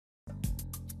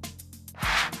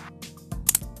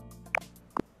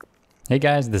Hey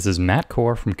guys, this is Matt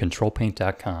Core from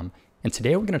Ctrl+Paint.com, and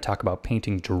today we're going to talk about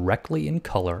painting directly in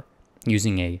color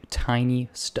using a tiny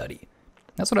study.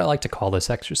 That's what I like to call this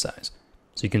exercise.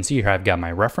 So you can see here I've got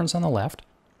my reference on the left,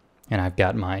 and I've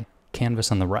got my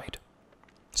canvas on the right.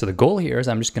 So the goal here is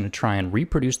I'm just going to try and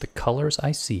reproduce the colors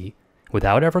I see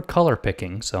without ever color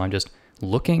picking, so I'm just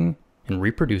looking and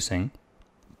reproducing,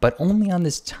 but only on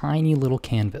this tiny little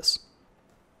canvas.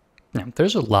 Now,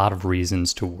 there's a lot of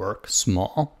reasons to work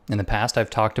small. In the past, I've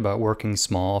talked about working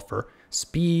small for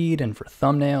speed and for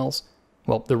thumbnails.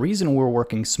 Well, the reason we're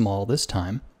working small this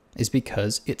time is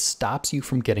because it stops you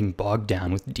from getting bogged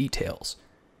down with details.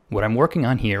 What I'm working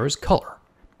on here is color.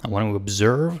 I want to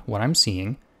observe what I'm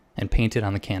seeing and paint it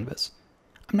on the canvas.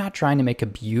 I'm not trying to make a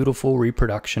beautiful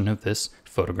reproduction of this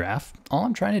photograph. All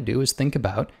I'm trying to do is think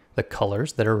about the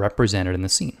colors that are represented in the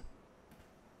scene.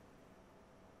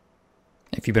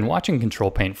 If you've been watching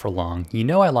Ctrl+Paint for long, you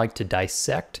know I like to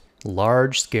dissect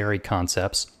large, scary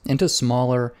concepts into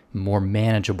smaller, more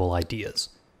manageable ideas.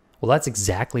 Well, that's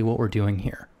exactly what we're doing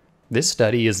here. This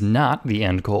study is not the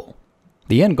end goal.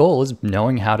 The end goal is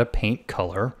knowing how to paint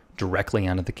color directly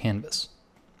onto the canvas.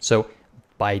 So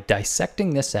by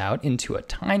dissecting this out into a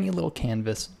tiny little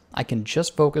canvas, I can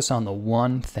just focus on the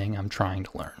one thing I'm trying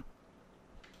to learn.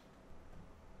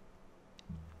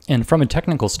 And from a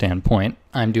technical standpoint,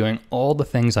 I'm doing all the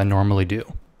things I normally do.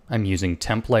 I'm using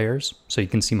temp layers, so you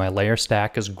can see my layer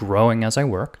stack is growing as I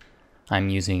work. I'm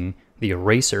using the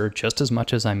eraser just as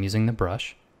much as I'm using the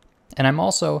brush. And I'm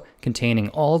also containing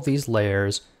all of these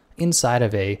layers inside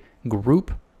of a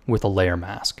group with a layer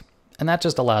mask. And that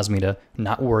just allows me to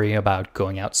not worry about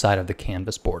going outside of the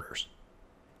canvas borders.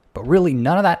 But really,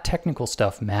 none of that technical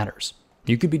stuff matters.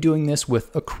 You could be doing this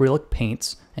with acrylic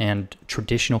paints and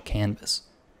traditional canvas.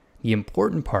 The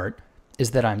important part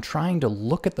is that I'm trying to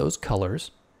look at those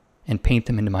colors and paint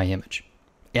them into my image.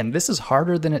 And this is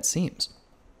harder than it seems.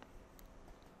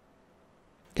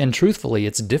 And truthfully,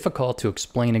 it's difficult to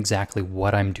explain exactly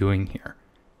what I'm doing here.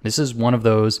 This is one of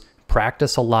those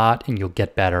practice a lot and you'll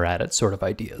get better at it sort of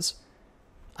ideas.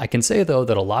 I can say though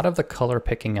that a lot of the color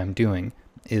picking I'm doing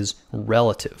is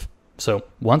relative. So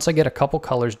once I get a couple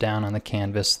colors down on the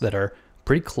canvas that are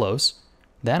pretty close,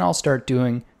 then I'll start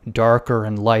doing darker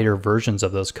and lighter versions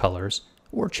of those colors,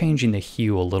 or changing the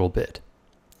hue a little bit.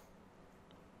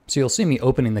 So you'll see me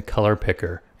opening the color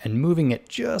picker and moving it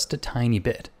just a tiny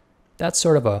bit. That's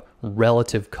sort of a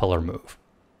relative color move.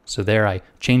 So there I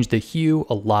change the hue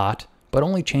a lot, but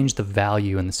only change the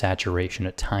value and the saturation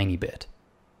a tiny bit.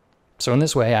 So in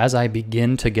this way, as I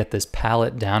begin to get this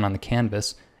palette down on the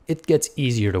canvas, it gets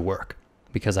easier to work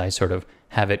because I sort of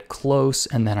have it close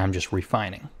and then I'm just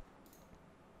refining.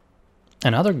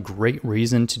 Another great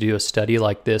reason to do a study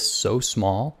like this so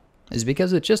small is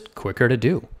because it's just quicker to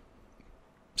do.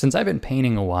 Since I've been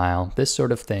painting a while, this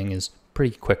sort of thing is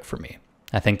pretty quick for me.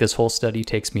 I think this whole study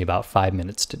takes me about 5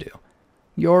 minutes to do.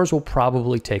 Yours will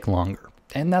probably take longer,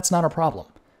 and that's not a problem.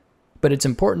 But it's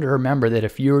important to remember that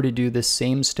if you were to do this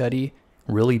same study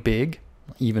really big,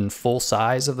 even full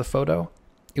size of the photo,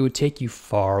 it would take you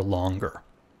far longer.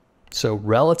 So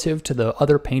relative to the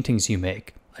other paintings you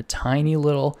make, a tiny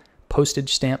little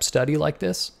postage stamp study like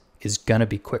this is gonna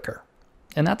be quicker.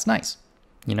 And that's nice.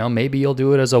 You know, maybe you'll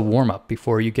do it as a warm-up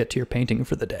before you get to your painting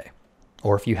for the day.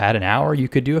 Or if you had an hour, you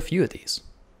could do a few of these.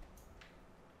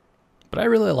 But I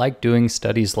really like doing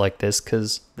studies like this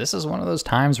because this is one of those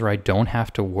times where I don't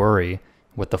have to worry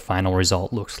what the final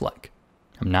result looks like.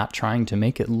 I'm not trying to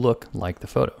make it look like the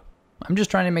photo. I'm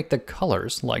just trying to make the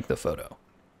colors like the photo.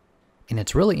 And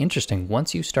it's really interesting,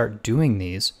 once you start doing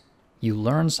these, you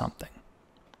learn something.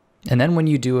 And then when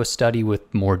you do a study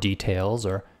with more details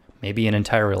or maybe an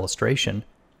entire illustration,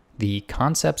 the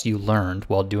concepts you learned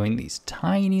while doing these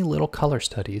tiny little color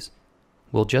studies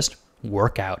will just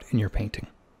work out in your painting.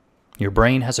 Your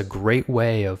brain has a great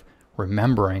way of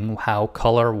remembering how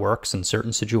color works in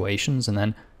certain situations, and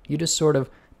then you just sort of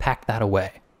pack that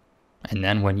away. And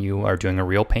then when you are doing a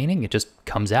real painting, it just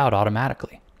comes out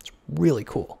automatically. It's really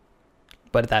cool.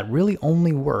 But that really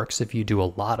only works if you do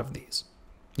a lot of these.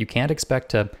 You can't expect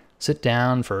to sit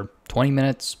down for 20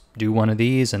 minutes, do one of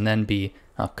these, and then be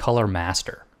a color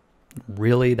master.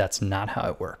 Really, that's not how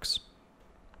it works.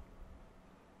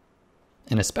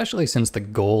 And especially since the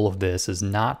goal of this is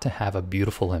not to have a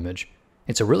beautiful image,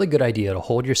 it's a really good idea to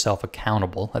hold yourself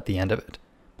accountable at the end of it.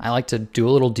 I like to do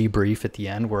a little debrief at the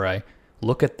end where I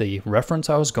look at the reference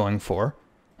I was going for,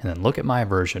 and then look at my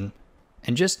version,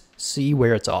 and just see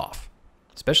where it's off.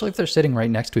 Especially if they're sitting right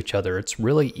next to each other, it's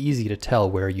really easy to tell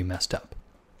where you messed up.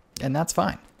 And that's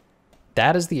fine.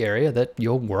 That is the area that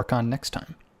you'll work on next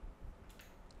time.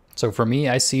 So for me,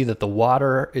 I see that the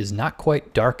water is not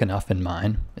quite dark enough in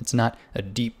mine. It's not a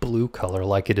deep blue color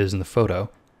like it is in the photo,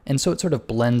 and so it sort of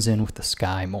blends in with the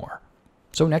sky more.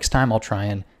 So next time I'll try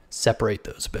and separate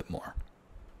those a bit more.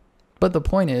 But the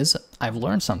point is, I've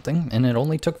learned something, and it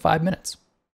only took 5 minutes.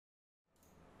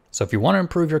 So if you want to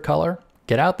improve your color,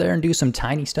 get out there and do some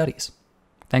tiny studies.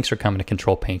 Thanks for coming to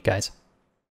Ctrl+Paint, guys.